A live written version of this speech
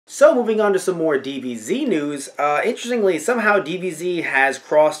So moving on to some more DBZ news, interestingly, somehow DBZ has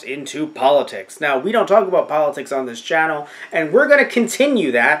crossed into politics. Now, we don't talk about politics on this channel, and we're going to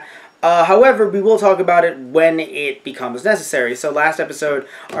continue that. However, we will talk about it when it becomes necessary. So last episode,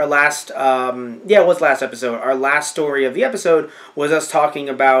 our last story of the episode was us talking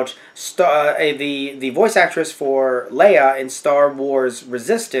about the voice actress for Leia in Star Wars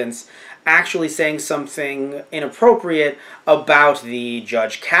Resistance actually saying something inappropriate about the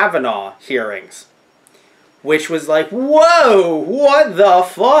Judge Kavanaugh hearings. Which was like, whoa, what the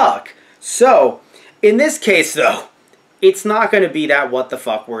fuck? So, in this case though, it's not going to be that what the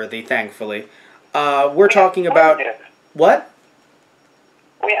fuck worthy, thankfully. We're talking about... What?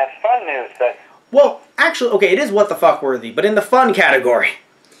 We have fun news then. Well, actually, okay, it is what the fuck worthy, but in the fun category.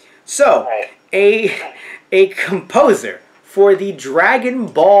 So, a composer for the Dragon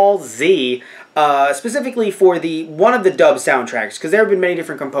Ball Z, specifically for one of the dub soundtracks, because there have been many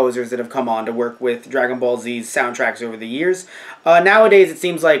different composers that have come on to work with Dragon Ball Z's soundtracks over the years. Nowadays, it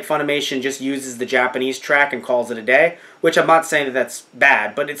seems like Funimation just uses the Japanese track and calls it a day, which I'm not saying that that's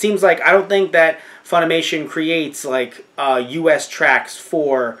bad, but it seems like I don't think that Funimation creates like US tracks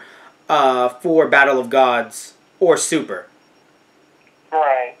for Battle of Gods or Super.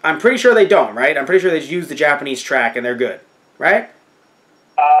 Right. I'm pretty sure they don't, right? I'm pretty sure they just use the Japanese track and they're good. Right?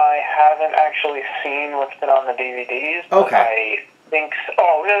 I haven't actually seen what's been on the DVDs. Okay. I think so.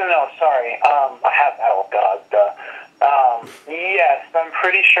 Oh, no, sorry. I have Battle of Gods. Yes, I'm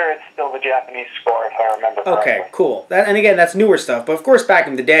pretty sure it's still the Japanese score, if I remember correctly. Okay, cool. And again, that's newer stuff. But of course, back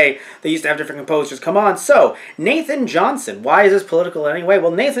in the day, they used to have different composers come on. So, Nathan Johnson. Why is this political anyway?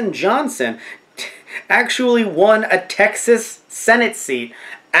 Well, Nathan Johnson actually won a Texas Senate seat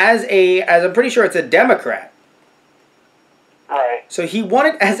as I'm pretty sure it's a Democrat. Right. So he won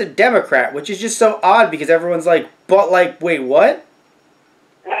it as a Democrat, which is just so odd because everyone's like, but like, wait, what?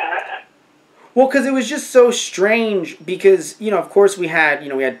 Well, because it was just so strange because, of course we had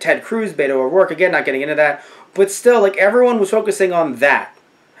Ted Cruz, Beto O'Rourke, again, not getting into that, but still, like, everyone was focusing on that.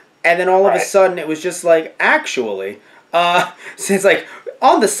 And then all of a sudden it was just like, actually, so it's like,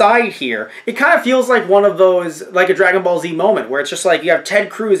 on the side here, it kind of feels like one of those, like a Dragon Ball Z moment, where it's just like you have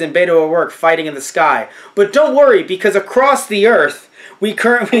Ted Cruz and Beto O'Rourke fighting in the sky. But don't worry, because across the earth, we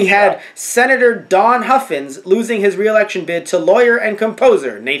currently had Senator Don Huffins losing his re-election bid to lawyer and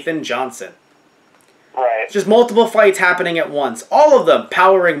composer Nathan Johnson. Right. Just multiple fights happening at once. All of them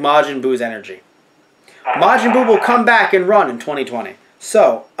powering Majin Buu's energy. Majin Buu will come back and run in 2020.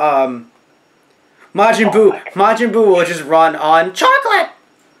 So, Majin Buu will just run on chocolate!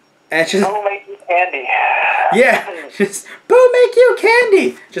 And just... Boo make you candy. Yeah, just Boo make you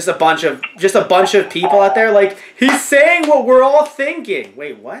candy! Just a bunch of people out there like, he's saying what we're all thinking.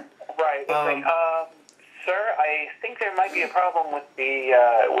 Wait, what? Right. Sir, I think there might be a problem with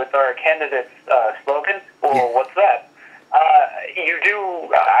with our candidate's slogan. Well, what's that?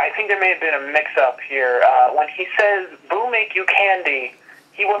 I think there may have been a mix-up here. When he says, Boo make you candy,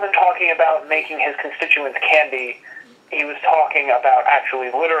 he wasn't talking about making his constituents candy. He was talking about actually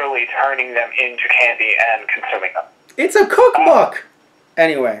literally turning them into candy and consuming them. It's a cookbook!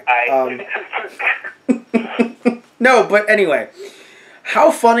 Anyway. No, but anyway.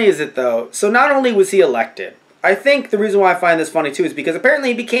 How funny is it, though? So not only was he elected, I think the reason why I find this funny, too, is because apparently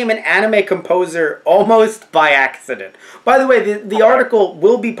he became an anime composer almost by accident. By the way, the article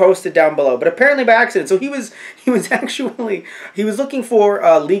will be posted down below, but apparently by accident. So he was looking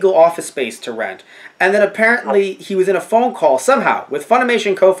for legal office space to rent. And then apparently he was in a phone call somehow with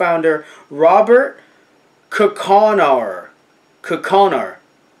Funimation co-founder Robert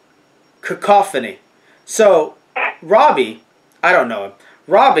Cacophony. So, Robbie, I don't know him.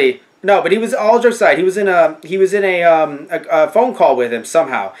 Robbie, no, but he was, all jokes aside, he was in a phone call with him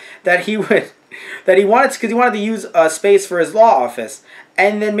somehow that he wanted to use a space for his law office,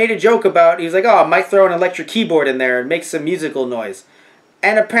 and then made a joke about, he was like, oh, I might throw an electric keyboard in there and make some musical noise.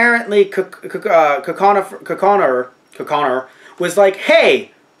 And apparently Korner was like,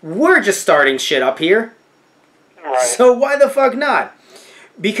 hey, we're just starting shit up here. Right. So why the fuck not?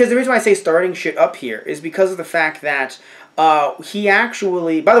 Because the reason why I say starting shit up here is because of the fact that he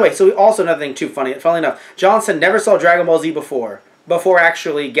actually... By the way, so also another thing too, funnily enough, Johnson never saw Dragon Ball Z before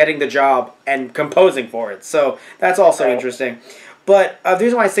actually getting the job and composing for it. So that's also interesting. But the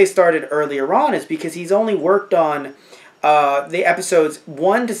reason why I say started earlier on is because he's only worked on the episodes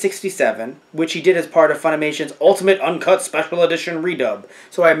 1 to 67, which he did as part of Funimation's Ultimate Uncut Special Edition redub.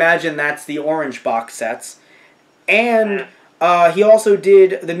 So I imagine that's the orange box sets. And he also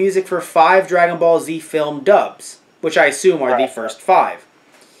did the music for 5 Dragon Ball Z film dubs, which I assume are the first 5.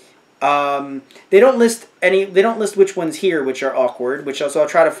 They don't list any. They don't list which ones here, which are awkward. Which also I'll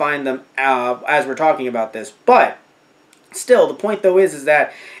try to find them as we're talking about this. But still, the point though is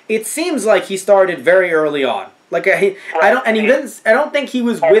that it seems like he started very early on. Like I don't, and he didn't. I don't think he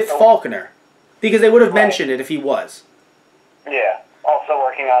was with Faulkner, because they would have mentioned it if he was. Yeah. Also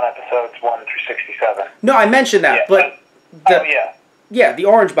working on episodes 1 through 67. No, I mentioned that, but yeah, the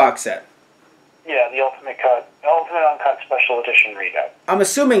orange box set. Yeah, the ultimate uncut special edition readout. I'm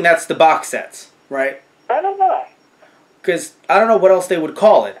assuming that's the box sets, right? I don't know. Because I don't know what else they would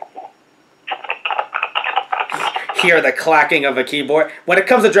call it. Hear the clacking of a keyboard. When it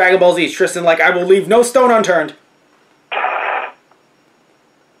comes to Dragon Ball Z, Tristan, like, I will leave no stone unturned.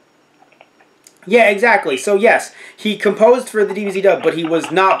 Yeah, exactly. So yes, he composed for the DBZ dub, but he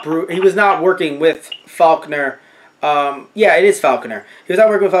was not working with Faulkner. Yeah, it is Faulkner. He was not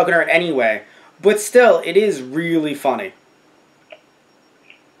working with Faulkner in any way. But still, it is really funny.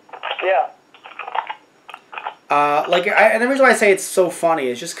 Yeah. And the reason why I say it's so funny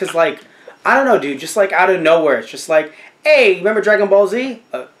is just because, like, I don't know, dude, just like out of nowhere, it's just like, hey, remember Dragon Ball Z?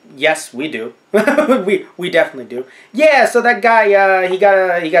 Yes, we do. we definitely do. Yeah, so that guy, he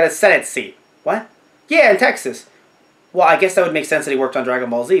got a Senate seat. What? Yeah, in Texas. Well, I guess that would make sense that he worked on Dragon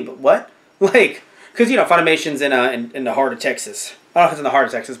Ball Z, but what? Like, because, you know, Funimation's in the heart of Texas. I don't know if it's in the heart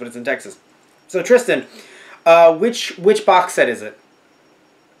of Texas, but it's in Texas. So, Tristan, which box set is it?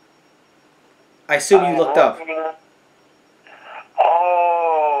 I assume you looked up.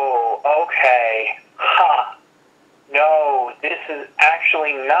 Oh, okay. Ha. No, this is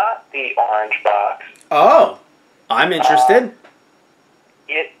actually not the orange box. Oh, I'm interested.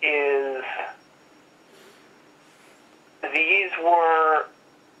 It is... These were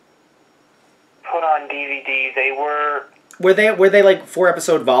put on DVD. They were... Were they like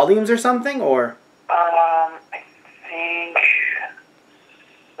 4-episode volumes or something, or? I think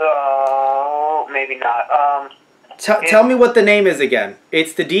so. Maybe not. Tell me what the name is again.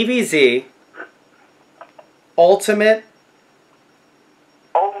 It's the DBZ Ultimate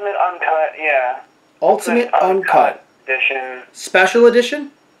Uncut, yeah. Ultimate Uncut Edition. Special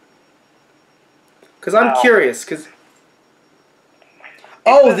Edition? Because I'm curious, because...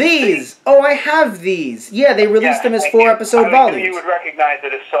 Oh, these! Oh, I have these! Yeah, they released them as 4-episode volumes. You would recognize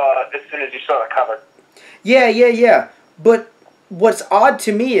it as soon as you saw the cover. Yeah. But what's odd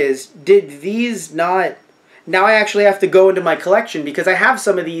to me is, did these not... Now I actually have to go into my collection, because I have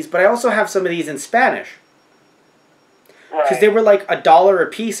some of these, but I also have some of these in Spanish. Because they were like $1 a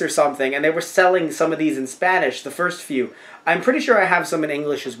piece or something, and they were selling some of these in Spanish, the first few. I'm pretty sure I have some in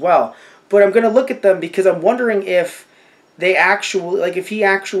English as well. But I'm going to look at them because I'm wondering if they actually, like, if he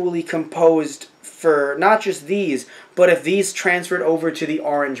actually composed for not just these, but if these transferred over to the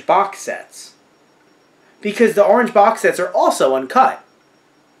orange box sets. Because the orange box sets are also uncut.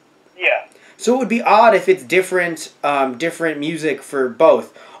 Yeah. So it would be odd if it's different music for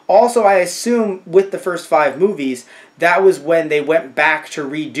both. Also, I assume with the first 5 movies, that was when they went back to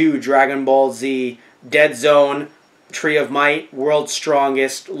redo Dragon Ball Z, Dead Zone, Tree of Might, World's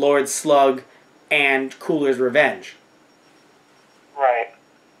Strongest, Lord Slug, and Cooler's Revenge. Right.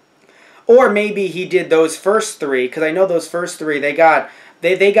 Or maybe he did those first 3, because I know those first 3, they got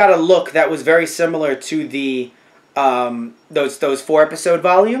a look that was very similar to the those 4-episode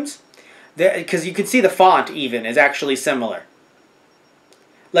volumes. Because you can see the font even is actually similar.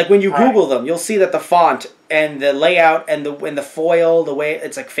 Like when you Google them, you'll see that the font and the layout and the foil, the way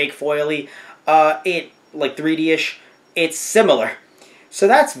it's like fake foily, it like 3D-ish, it's similar. So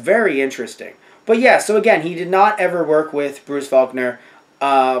that's very interesting. But yeah, so again, he did not ever work with Bruce Faulkner.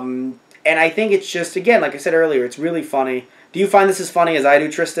 And I think it's just, again, like I said earlier, it's really funny. Do you find this as funny as I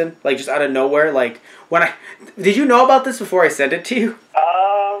do, Tristan? Like, just out of nowhere? Like, did you know about this before I sent it to you?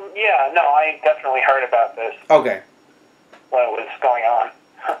 Yeah, no, I definitely heard about this. Okay. When it was going on.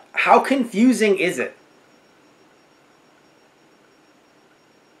 How confusing is it?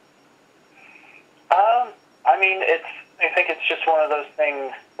 I mean, I think it's just one of those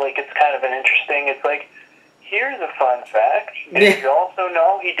things, like, it's kind of an interesting, it's like, here's a fun fact. Did you also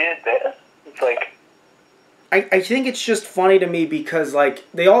know he did this? It's like... I think it's just funny to me because, like,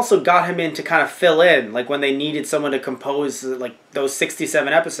 they also got him in to kind of fill in, like, when they needed someone to compose, like, those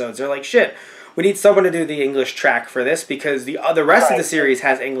 67 episodes. They're like, shit, we need someone to do the English track for this because the rest of the series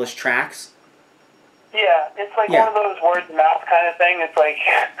has English tracks. Yeah, it's like one of those word of mouth kind of thing. It's like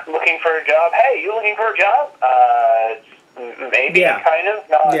looking for a job. Hey, you looking for a job? Maybe, kind of.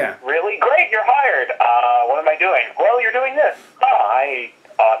 Not really. Great, you're hired. What am I doing? Well, you're doing this. I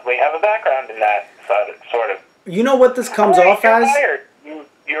oddly have a background in that, sort of. You know what this comes off you're as? Hired. You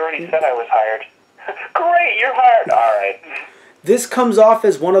already said I was hired. Great, you're hired. All right. This comes off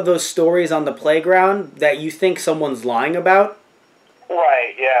as one of those stories on the playground that you think someone's lying about.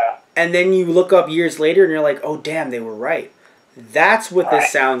 Right, yeah. And then you look up years later and you're like, oh, damn, they were right. That's what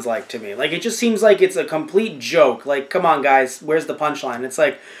this sounds like to me. Like, it just seems like it's a complete joke. Like, come on, guys, where's the punchline? It's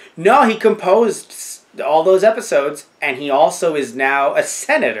like, no, he composed all those episodes, and he also is now a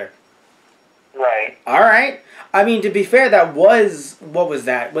senator. Right. All right. I mean, to be fair, that was, what was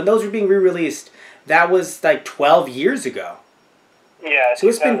that? When those were being re-released, that was like 12 years ago. Yeah, so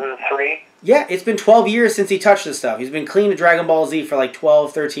 2003. Yeah, it's been 12 years since he touched this stuff. He's been clean to Dragon Ball Z for like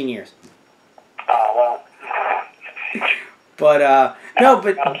 12, 13 years. Oh, well. But, no,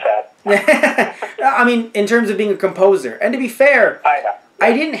 but... I'm sad. I mean, in terms of being a composer. And to be fair, I know.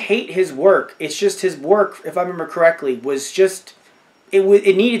 I didn't hate his work. It's just his work, if I remember correctly, was just...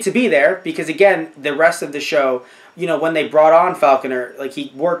 It needed to be there because, again, the rest of the show, you know, when they brought on Falconer, like,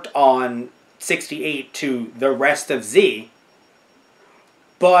 he worked on 68 to the rest of Z.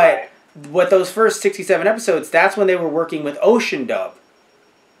 But with those first 67 episodes, that's when they were working with Ocean Dub.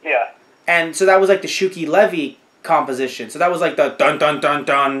 Yeah. And so that was like the Shuki Levy composition. So that was like the dun dun dun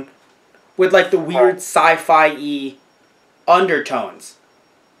dun with like the weird sci-fi-y undertones.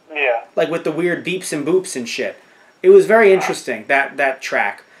 Yeah. Like with the weird beeps and boops and shit. It was very interesting, that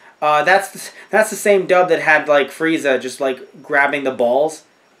track. That's the same dub that had like Frieza just like grabbing the balls.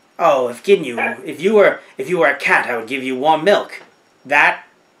 Oh, if you were a cat, I would give you warm milk.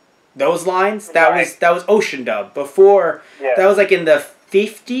 Those lines, that was Ocean Dub. Before, that was like in the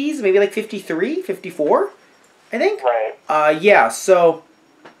 50s, maybe like 53, 54, I think. Right. Yeah, so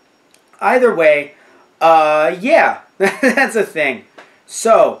either way, yeah, that's a thing.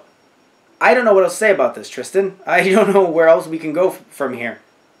 So, I don't know what else to say about this, Tristan. I don't know where else we can go from here.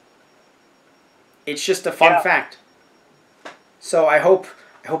 It's just a fun fact. So I hope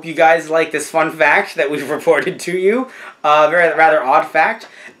you guys like this fun fact that we've reported to you. Rather odd fact.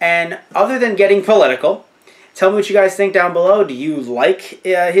 And other than getting political, tell me what you guys think down below. Do you like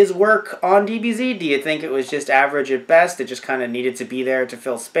his work on DBZ? Do you think it was just average at best? It just kind of needed to be there to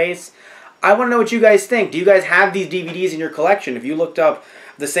fill space? I want to know what you guys think. Do you guys have these DVDs in your collection? If you looked up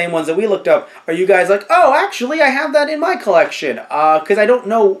the same ones that we looked up, are you guys like, oh, actually, I have that in my collection? Because I don't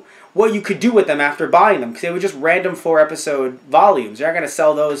know what you could do with them after buying them, because they were just random 4-episode volumes. You're not going to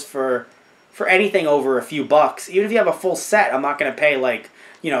sell those for anything over a few bucks. Even if you have a full set, I'm not going to pay like,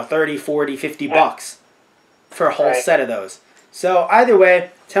 you know, 30, 40, 50 bucks for a whole set of those. So either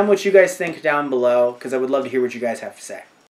way, tell me what you guys think down below, because I would love to hear what you guys have to say.